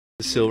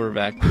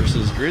Silverback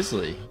versus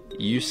grizzly.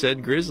 You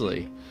said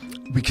grizzly.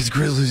 Because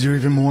grizzlies are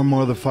even more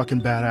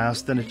motherfucking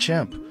badass than a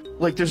chimp.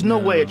 Like, there's no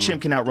way a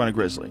chimp can outrun a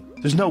grizzly.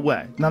 There's no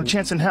way. Not a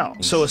chance in hell.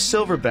 So a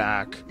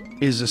silverback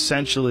is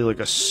essentially like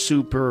a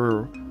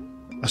super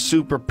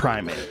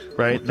primate,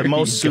 right? The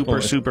most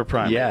super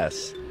primate.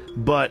 Yes.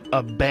 But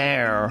a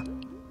bear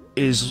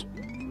is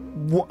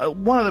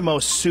one of the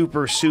most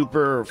super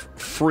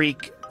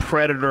freak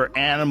predator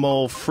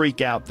animal freak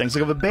out things.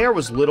 Like if a bear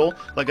was little,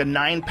 like a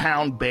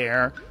 9-pound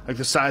bear, like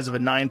the size of a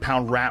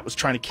 9-pound rat was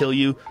trying to kill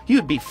you,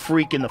 you'd be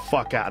freaking the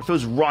fuck out. If it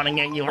was running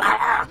at you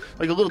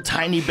like a little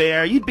tiny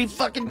bear, you'd be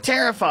fucking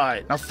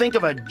terrified. Now think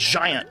of a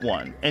giant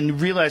one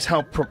and realize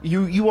how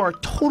you are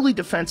totally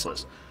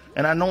defenseless.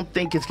 And I don't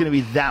think it's going to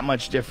be that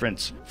much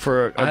difference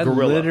for a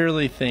gorilla. I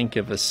literally think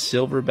of a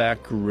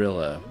silverback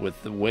gorilla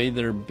with the way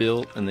they're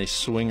built and they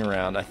swing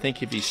around. I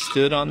think if he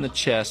stood on the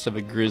chest of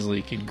a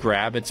grizzly, he could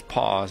grab its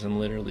paws and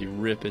literally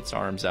rip its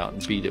arms out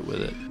and beat it with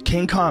it.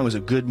 King Kong was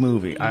a good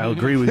movie. I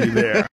agree with you there.